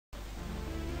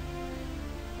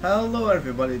Hello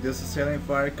everybody, this is Sailing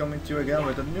Fire coming to you again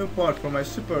with a new part for my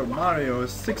Super Mario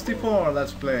 64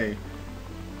 Let's Play.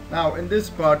 Now in this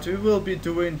part we will be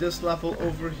doing this level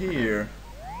over here.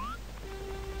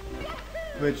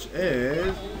 Which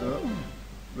is...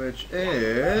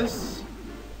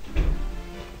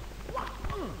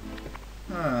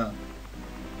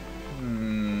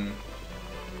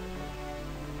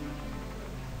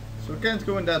 So we can't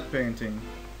go in that painting.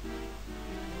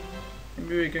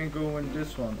 Maybe we can go in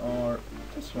this one, or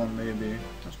this one maybe.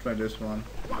 Let's try this one.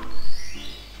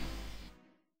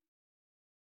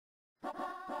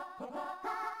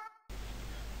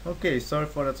 Okay, sorry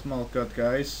for that small cut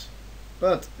guys.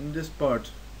 But in this part,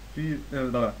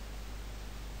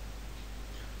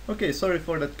 okay, sorry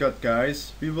for that cut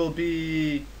guys. We will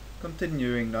be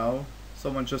continuing now.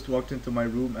 Someone just walked into my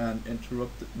room and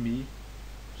interrupted me.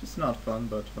 Which is not fun,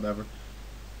 but whatever.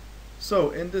 So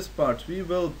in this part we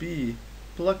will be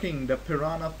plucking the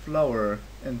piranha flower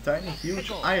in Tiny Huge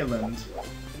Island.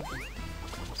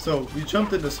 So we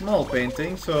jumped in the small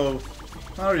painting, so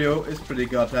Mario is pretty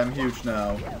goddamn huge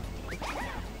now.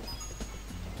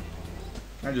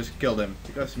 I just killed him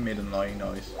because he made an annoying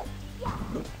noise.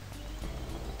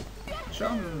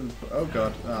 Jump! Oh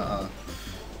god.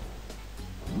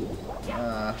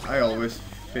 I always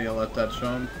fail at that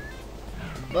jump.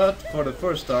 But for the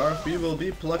first star, we will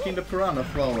be plucking the piranha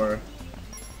flower.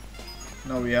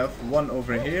 Now we have one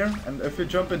over here, and if we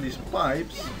jump in these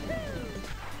pipes,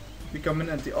 we come in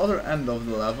at the other end of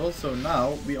the level, so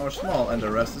now we are small and the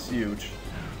rest is huge.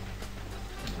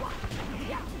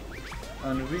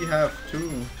 And we have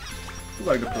to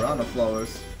like the piranha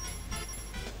flowers.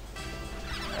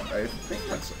 And I think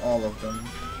that's all of them.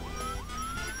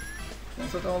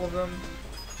 Was that all of them?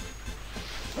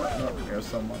 Oh, no, here's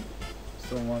someone.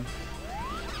 Still one.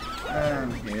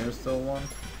 And here's still one.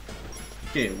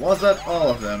 Okay, was that all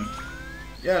of them?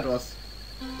 Yeah, it was.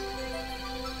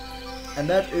 And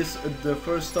that is the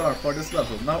first star for this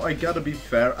level. Now I gotta be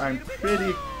fair, I'm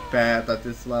pretty bad at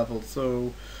this level,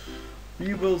 so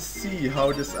we will see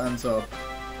how this ends up.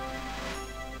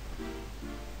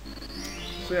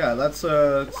 So yeah, let's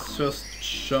just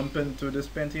jump into this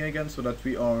painting again so that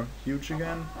we are huge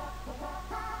again.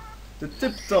 The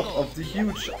tip top of the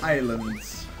huge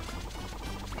islands.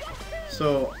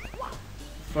 So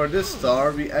for this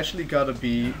star we actually gotta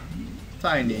be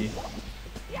tiny,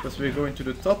 because we're going to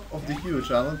the top of the huge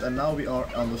island and now we are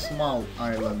on the small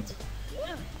island.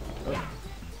 Oh,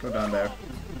 go down there.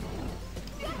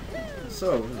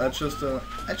 So let's just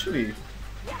actually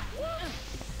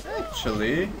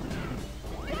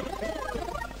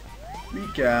we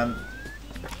can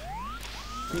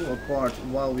do a part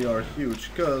while we are huge,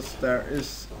 because there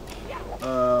is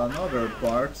another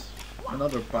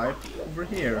pipe over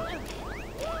here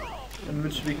in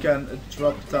which we can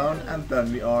drop down, and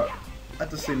then we are at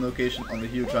the same location on the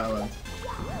huge island.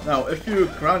 Now if you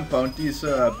ground pound these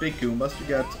big Goombas you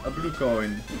get a blue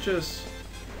coin, which is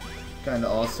kinda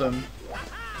awesome.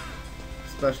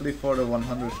 Especially for the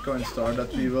 100th coin star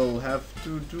that we will have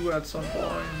to do at some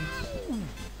point.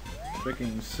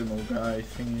 Freaking sumo guy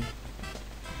thingy.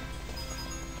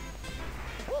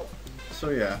 So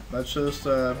yeah, let's just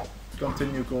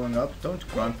continue going up. Don't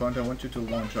ground pound, I want you to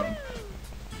long jump.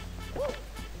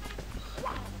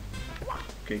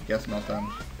 Okay, guess not then.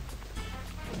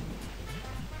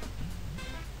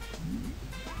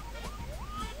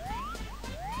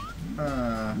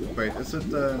 Wait, is it in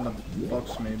the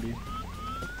box maybe?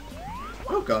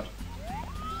 Oh god.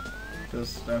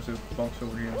 Just there's a box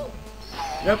over here.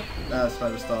 Yep, that's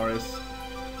where the star is.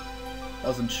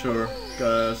 Wasn't sure,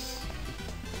 because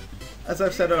as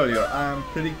I've said earlier, I'm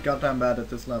pretty goddamn bad at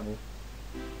this level.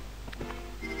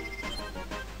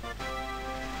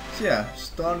 So yeah,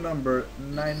 star number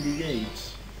 98.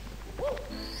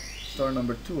 Star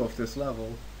number 2 of this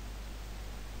level.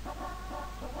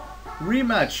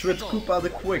 Rematch with Koopa the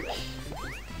Quick.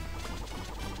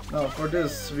 Now for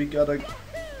this we gotta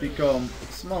become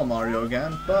Small Mario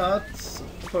again, but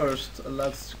first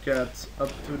let's get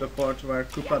up to the part where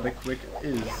Koopa the Quick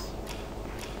is.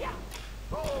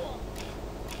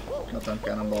 Goddamn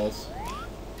cannonballs.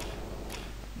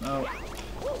 Now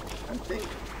I think,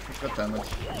 god damn it,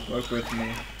 work with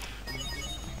me.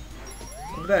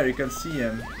 Over there you can see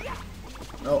him.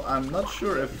 No, I'm not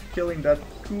sure if killing that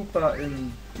Koopa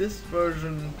in this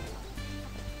version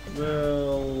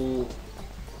will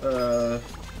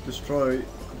destroy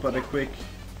Koopa the Quick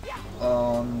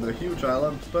on the huge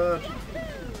island, but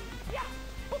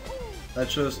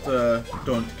let's just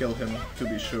don't kill him to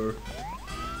be sure.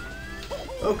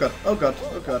 Oh god, oh god,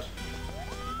 oh god.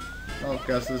 Well, I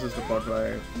guess this is the part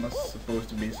where I'm not supposed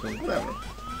to be, so whatever.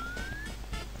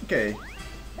 Okay.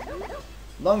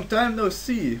 Long time no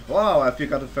see. Wow, have you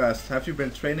got it fast? Have you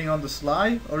been training on the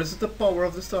sly? Or is it the power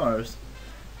of the stars?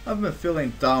 I've been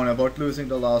feeling down about losing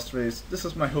the last race. This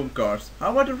is my home course.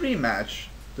 How about a rematch?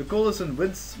 The goal is in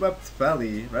Windswept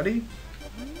Valley. Ready?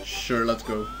 Sure, let's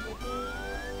go.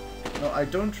 No, I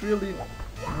don't really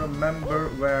remember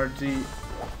where the...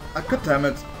 Ah,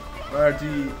 goddammit! Where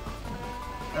the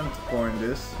end point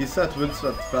is. He said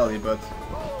Windswept Valley, but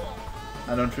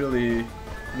I don't really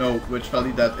know which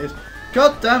valley that is.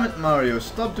 God damn it, Mario!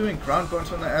 Stop doing ground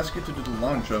pounds when I ask you to do the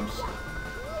long jumps.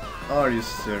 Are you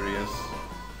serious?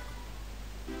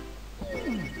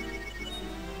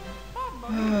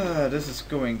 This is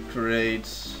going great.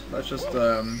 Let's just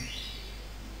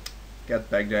get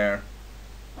back there.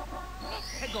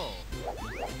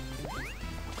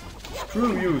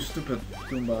 Screw you, stupid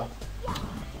Goomba.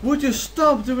 Would you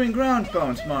stop doing ground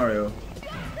pounds, Mario?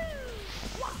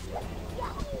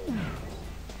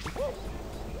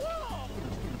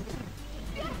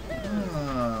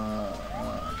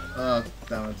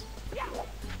 Damn it.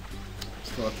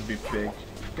 Still have to be big.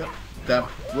 God damn.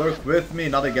 Work with me,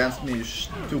 not against me, you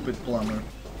stupid plumber.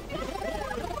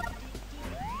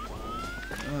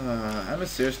 I'm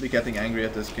seriously getting angry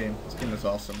at this game. This game is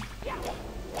awesome.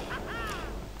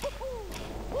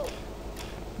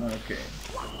 Okay.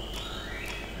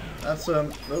 That's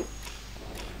nope.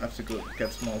 I have to go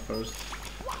get small first.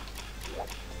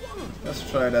 Let's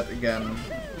try that again.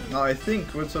 Now I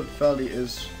think Windswept Valley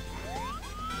is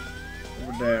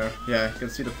over there. Yeah, you can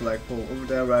see the flagpole over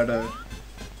there where the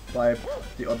pipe,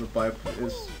 the other pipe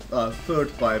is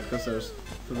third pipe, because there's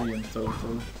 3 in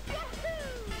total.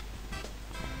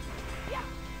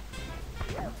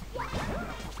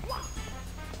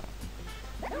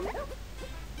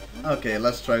 Okay,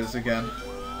 let's try this again.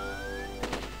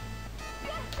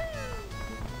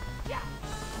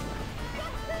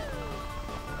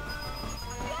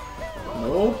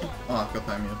 Nope. Ah, god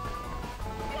damn you.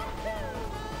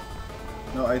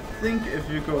 No, I think if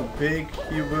you go big,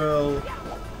 you will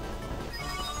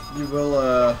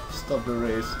stop the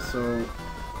race. So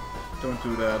don't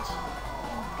do that.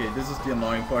 Okay, this is the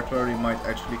annoying part where you might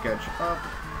actually catch up.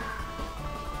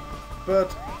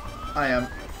 But I am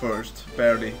first,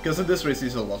 barely, because in this race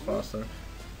he's a lot faster.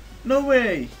 No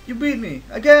way! You beat me!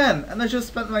 Again! And I just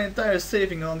spent my entire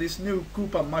saving on these new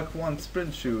Koopa Mach 1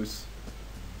 sprint shoes.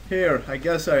 Here, I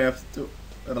guess I have to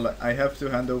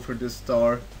hand over this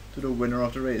star to the winner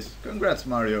of the race. Congrats,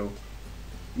 Mario!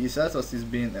 He says as he's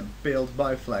being impaled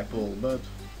by flagpole, but...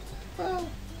 well...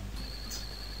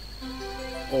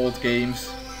 old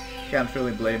games. Can't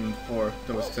really blame him for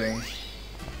those things.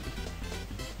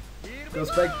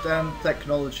 Because back then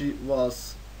technology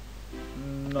was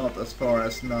not as far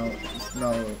as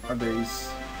nowadays.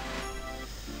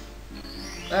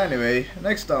 Anyway,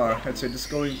 next star. I'd say this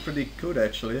is going pretty good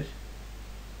actually.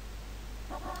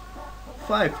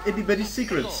 5 itty bitty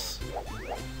secrets.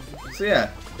 So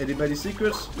yeah, itty bitty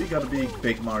secrets, we gotta be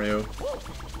big Mario.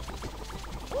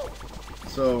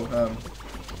 So,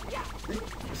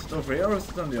 is it over here or is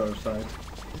it on the other side?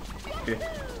 Okay.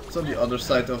 It's on the other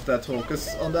side of that hole,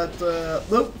 because on that,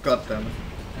 no, goddammit. Can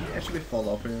you actually fall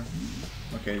off here?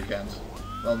 Okay, you can't.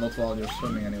 Well, not while you're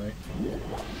swimming anyway.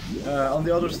 On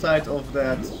the other side of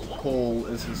that hole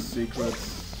is a secret.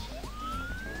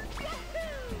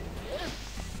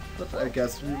 But I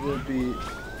guess we will be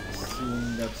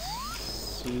seeing that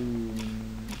soon-ish.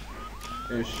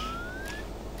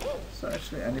 Is there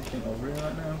actually anything over here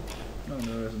right now? No,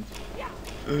 there isn't.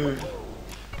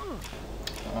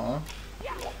 Aww.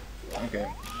 Okay.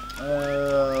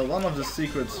 One of the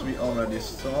secrets we already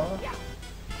saw.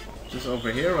 Just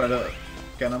over here where the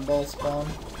cannonball spawn.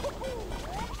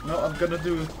 No, I'm gonna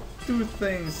do 2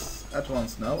 things at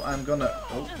once now. I'm gonna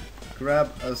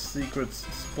grab a secret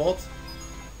spot.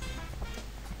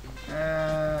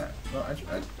 Well,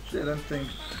 actually I don't think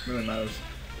it really matters.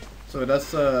 So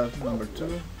that's number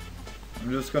 2.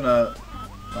 I'm just gonna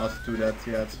not do that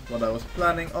yet. What I was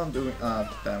planning on doing. Ah,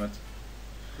 damn it.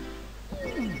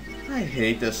 I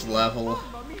hate this level.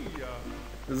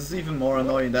 This is even more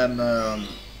annoying than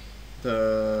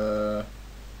the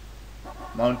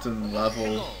mountain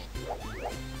level.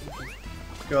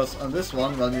 Because on this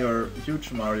one, when you're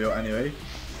huge Mario anyway,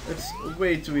 it's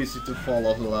way too easy to fall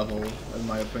off the level, in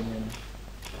my opinion.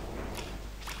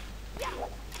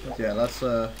 But yeah, let's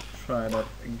try that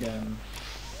again.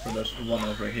 So there's one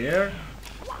over here.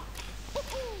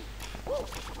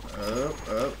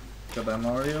 Oh, got that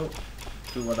Mario.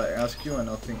 Do what I ask you and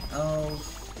nothing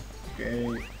else. Okay,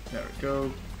 there we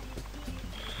go.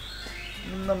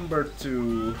 Number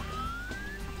 2.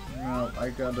 Now I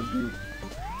gotta be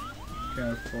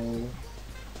careful.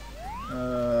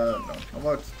 No,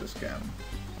 about this cam?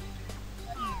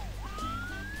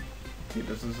 Okay,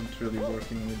 this isn't really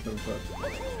working either, but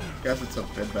I guess it's a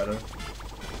bit better.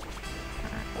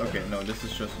 Okay, no, this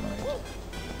is just mine.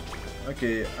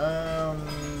 Okay,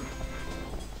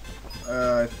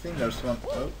 I think there's one.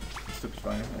 Oh, stupid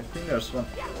fire. I think there's one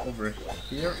over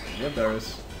here. Yep, there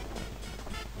is.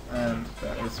 And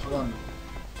there is one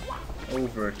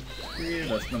over here.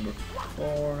 That's number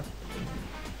 4.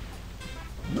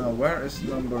 Now, where is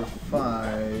number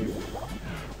 5?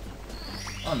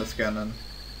 On this cannon.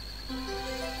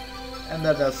 And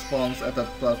that spawns at that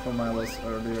platform I was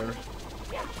earlier.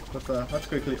 But let's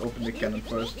quickly open the cannon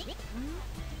first.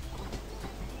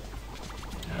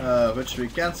 Which we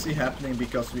can't see happening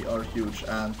because we are huge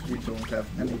and we don't have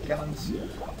any cannons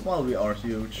while we are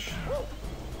huge.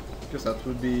 Because that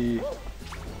would be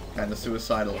kinda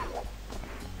suicidal.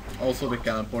 Also, the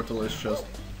cannon portal is just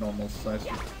normal size,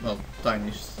 well,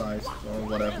 tiny size or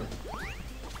whatever.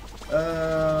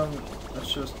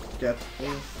 Let's just get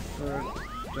over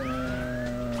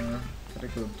there. Gotta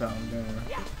go down there.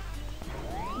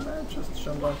 Just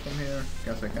jump down from here.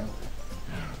 Guess I can.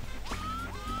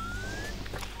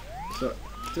 So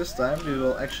this time we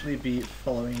will actually be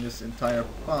following this entire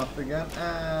path again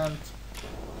and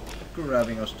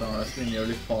grabbing our star as we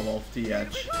nearly fall off the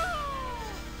edge.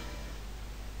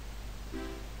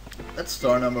 That's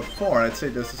star number 4. I'd say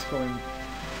this is going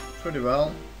pretty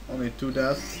well. Only 2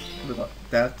 deaths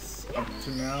up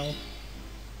to now.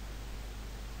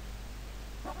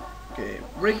 Okay,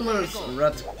 Wrigglers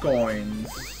red coins.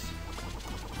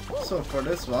 So for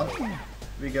this one,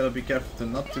 we gotta be careful to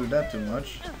not do that too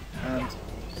much. And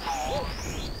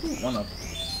one up.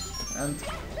 And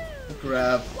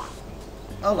grab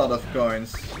a lot of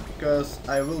coins, because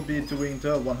I will be doing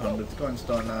the 100 coin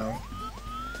star now.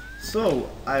 So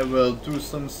I will do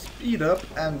some speed up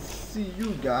and see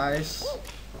you guys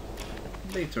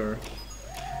later.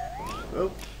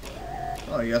 Oh,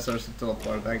 I guess there's a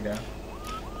teleport back there.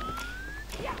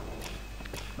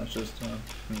 Let's just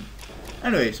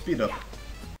anyway, speed up.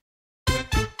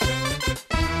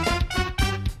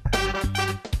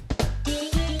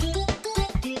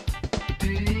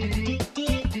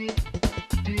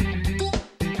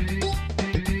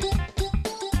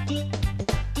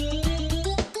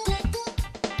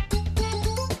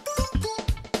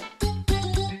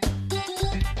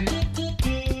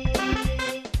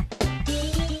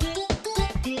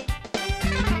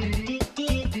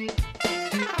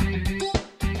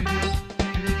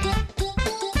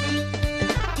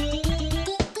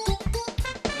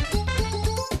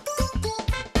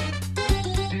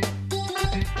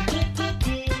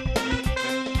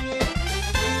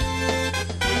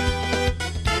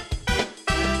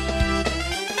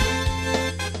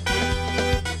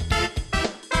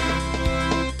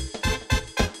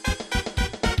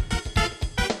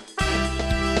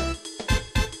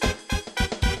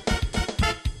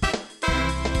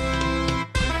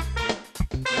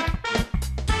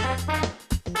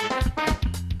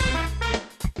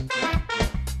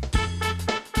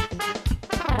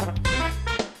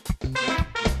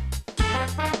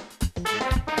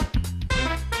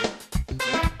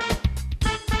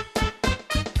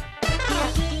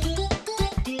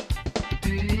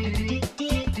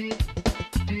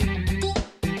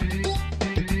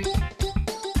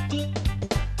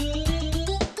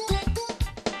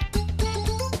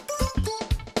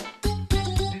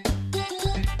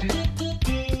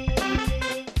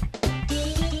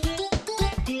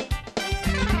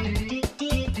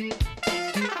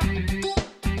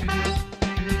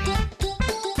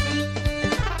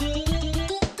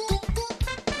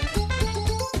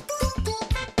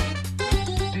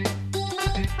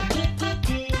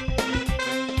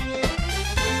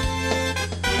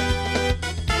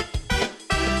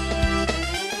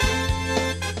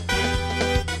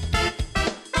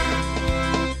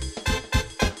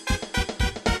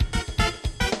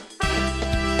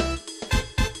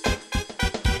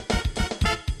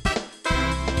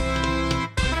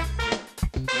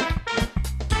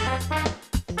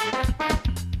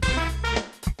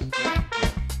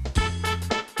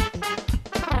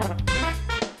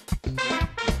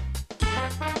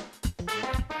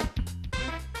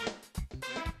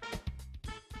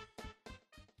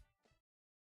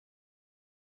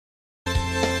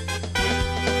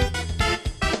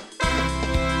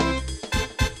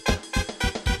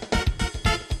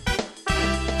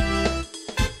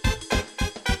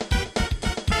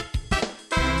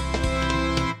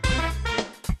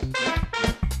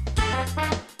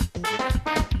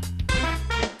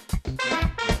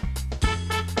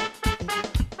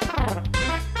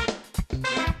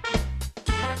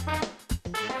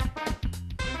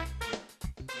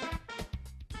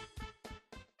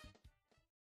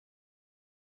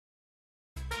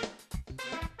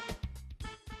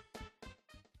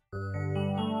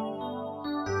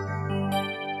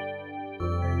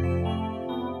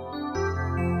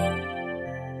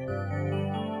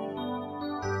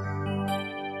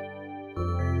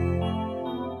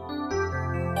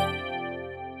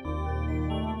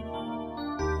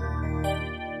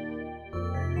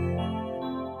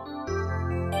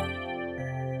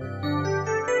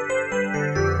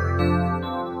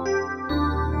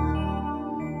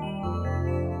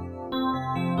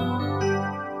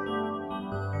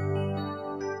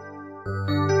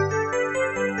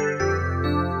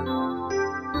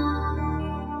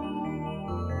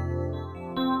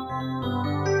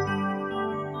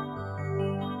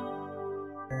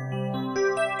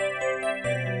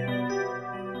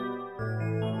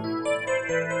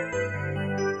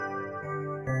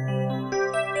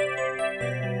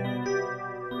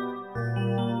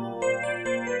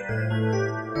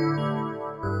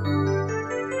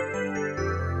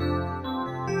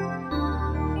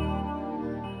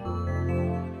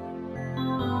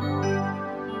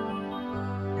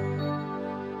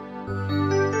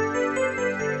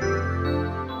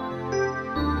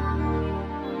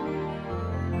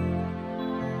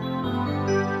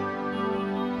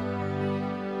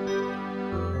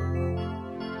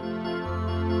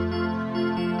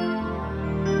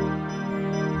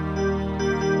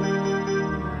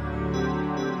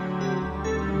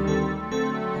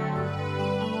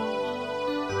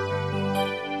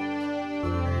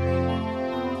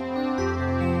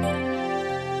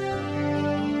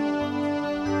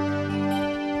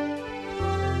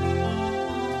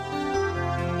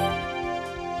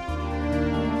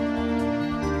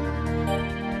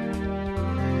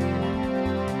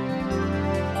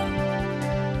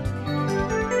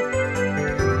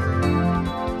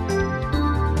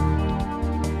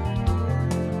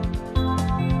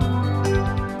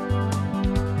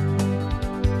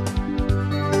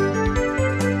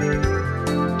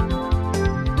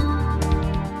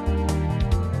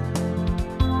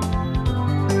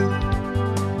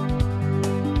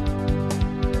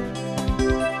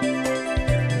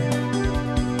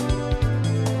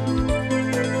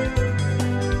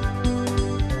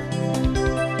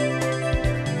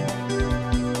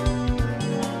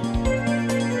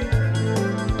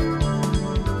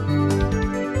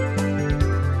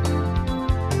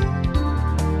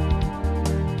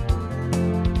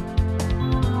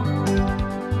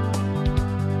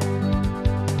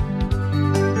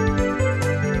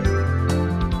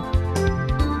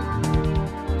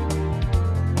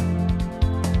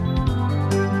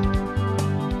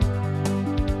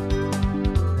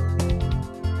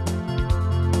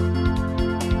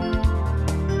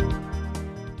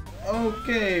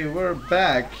 we're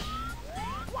back.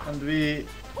 And we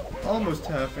almost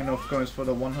have enough coins for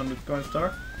the 100 coin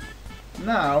star.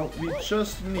 Now we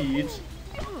just need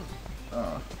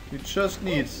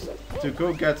to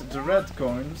go get the red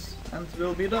coins and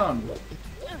we'll be done.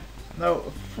 Now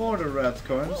for the red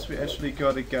coins we actually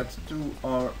gotta get to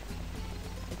our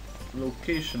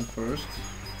location first,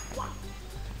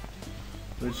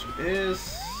 which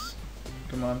is,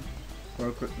 come on,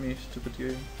 work with me, stupid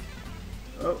game.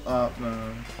 Oh,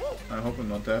 no, I hope I'm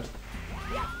not dead.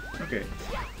 Okay.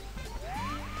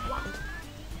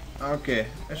 Okay,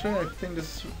 actually I think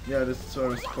this, yeah, this is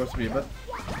where it's supposed to be, but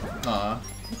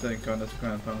it didn't count as a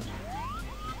coin pound.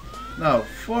 Now,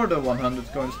 for the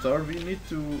 100 coin star we need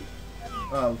to,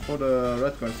 for the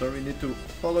red coin star we need to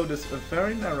follow this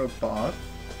very narrow path.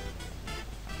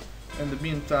 In the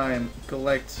meantime,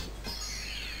 collect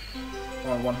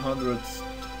our 100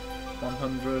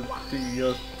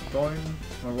 coin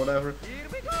or whatever,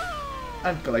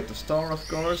 and collect the star, of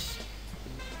course,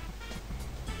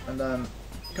 and then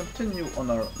continue on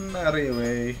our merry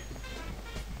way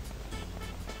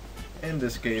in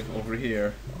this cave over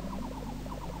here.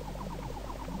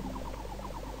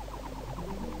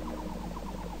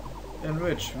 In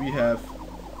which we have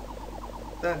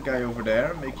that guy over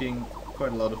there making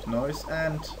quite a lot of noise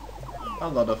and a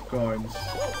lot of coins.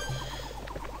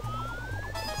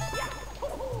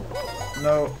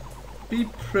 Now, be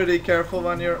pretty careful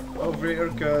when you're over here,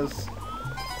 because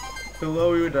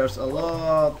below you there's a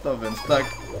lot of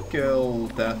insta-kill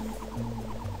death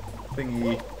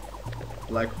thingy,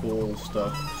 black hole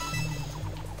stuff.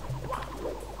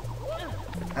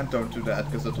 And don't do that,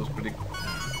 because that was pretty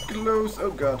close.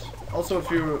 Oh god. Also, if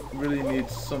you really need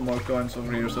some more coins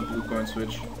over here, some blue coin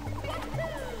switch.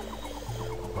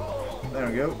 There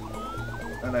we go.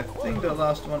 And I think the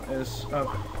last one is up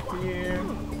here.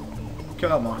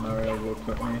 Come on, Mario, work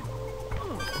with me.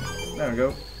 There we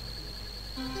go.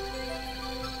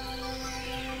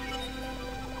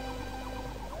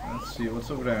 Let's see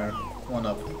what's over there. One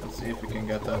up. Let's see if we can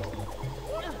get that.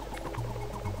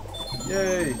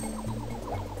 Yay!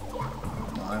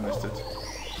 Oh, I missed it.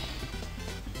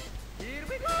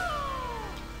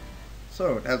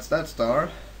 So that's that star.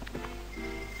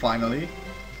 Finally.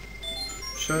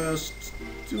 Just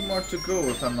 2 more to go,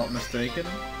 if I'm not mistaken.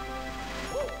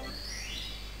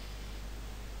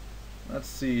 Let's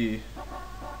see.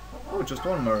 Oh, just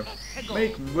 1 more.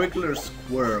 Make Wiggler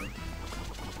squirm.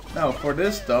 Now, for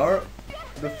this star,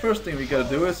 the first thing we gotta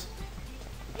do is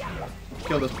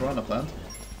kill this piranha plant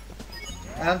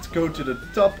and go to the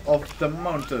top of the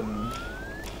mountain.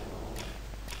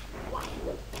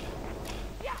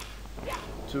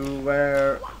 To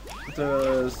where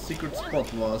the secret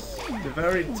spot was, the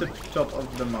very tip top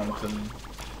of the mountain.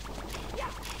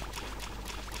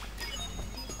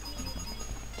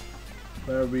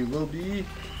 Where we will be.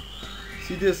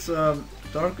 See this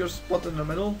darker spot in the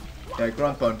middle? Yeah,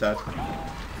 ground pound that.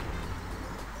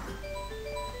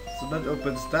 So that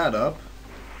opens that up.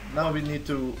 Now we need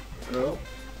to. Oh.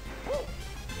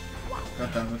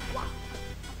 God damn it.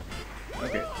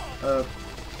 Okay.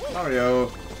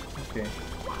 Mario. Okay.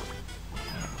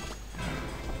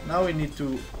 Now we need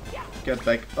to get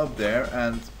back up there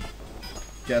and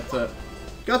get the...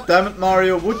 God damn it,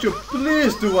 Mario, would you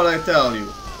please do what I tell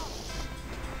you?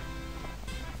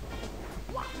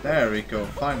 There we go,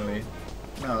 finally.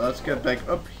 Now let's get back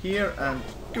up here and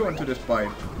go into this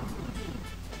pipe.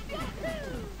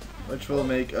 Which will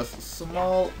make us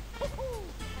small,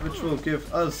 which will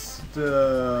give us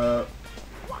the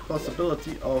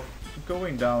possibility of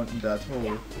going down in that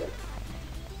hole.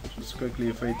 Just quickly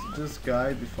evade this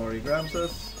guy before he grabs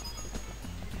us.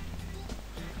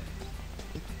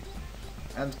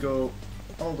 And go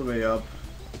all the way up.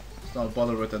 Let's not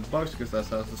bother with that box because that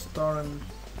has a star in.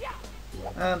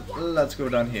 And let's go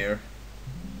down here.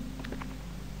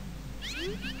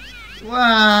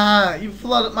 Wow! You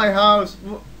flooded my house!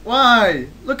 Why?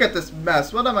 Look at this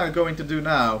mess. What am I going to do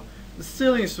now? The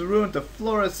ceiling's ruined, the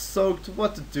floor is soaked.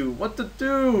 What to do? What to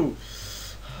do?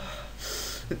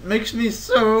 It makes me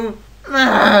so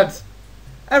mad!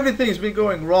 Everything's been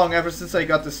going wrong ever since I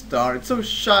got the star. It's so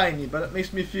shiny, but it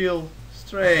makes me feel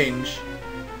strange.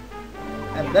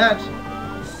 And that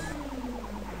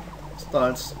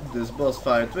starts this boss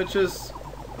fight, which is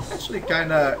actually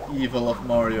kinda evil of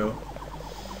Mario.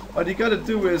 What you gotta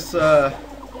do is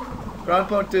ground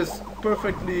pound this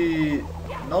perfectly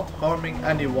not harming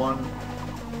anyone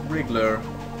Wriggler.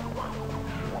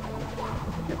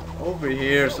 Get over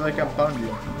here so I can pound you.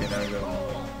 Okay, there we go.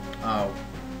 Ow.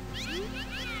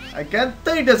 I can't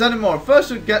take this anymore.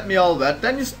 First you get me all wet,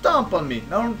 then you stomp on me.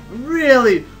 Now I'm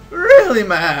really, really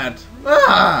mad.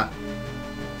 Ah!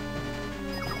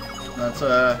 Let's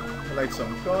collect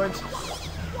some coins.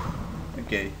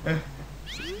 Okay.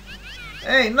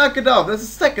 Hey, knock it off! That's the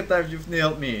second time you've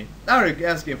nailed me. Now you're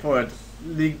asking for it.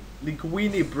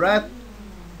 Linguini brat.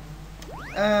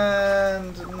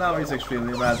 And now he's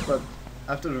extremely mad, but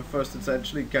after the first it's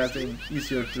actually getting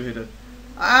easier to hit it.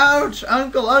 Ouch!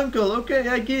 Uncle, uncle! Okay,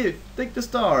 I give. Take the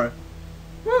star.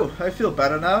 Whew, I feel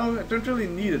better now. I don't really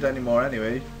need it anymore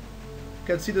anyway.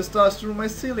 Can see the stars through my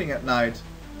ceiling at night.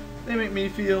 They make me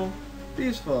feel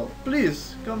peaceful.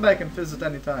 Please, come back and visit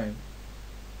anytime.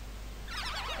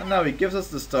 And now he gives us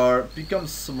the star,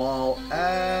 becomes small,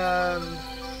 and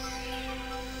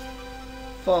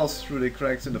falls through the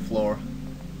cracks in the floor.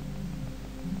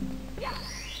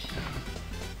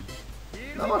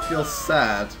 Now I feel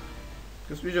sad,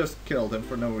 because we just killed him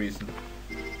for no reason.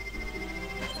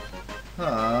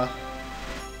 Ah.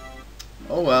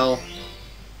 Oh well.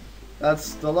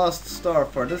 That's the last star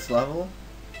for this level.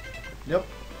 Yep.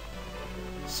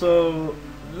 So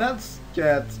let's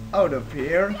get out of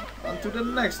here onto the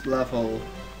next level,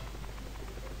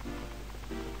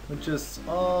 which is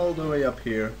all the way up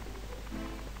here.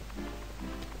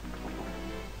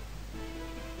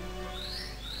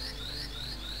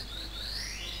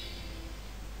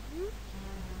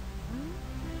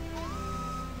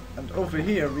 And over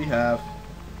here we have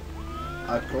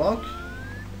a clock,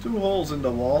 2 holes in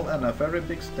the wall, and a very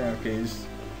big staircase.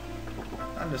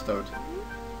 Understood.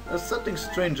 There's something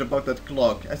strange about that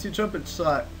clock. As you jump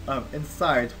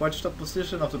inside, watch the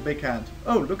position of the big hand.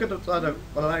 Oh, look at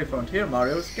what I found here,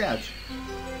 Mario. Sketch.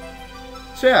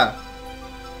 So yeah,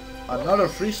 another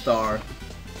 3-star,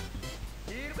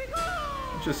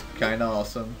 which is kinda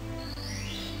awesome.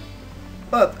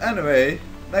 But anyway,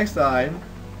 next time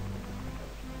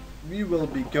we will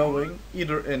be going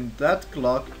either in that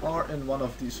clock or in one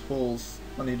of these holes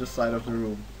on either side of the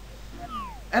room.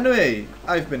 Anyway,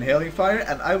 I've been Halingfire,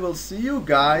 and I will see you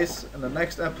guys in the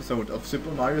next episode of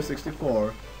Super Mario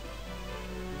 64.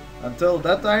 Until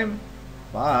that time,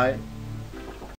 bye.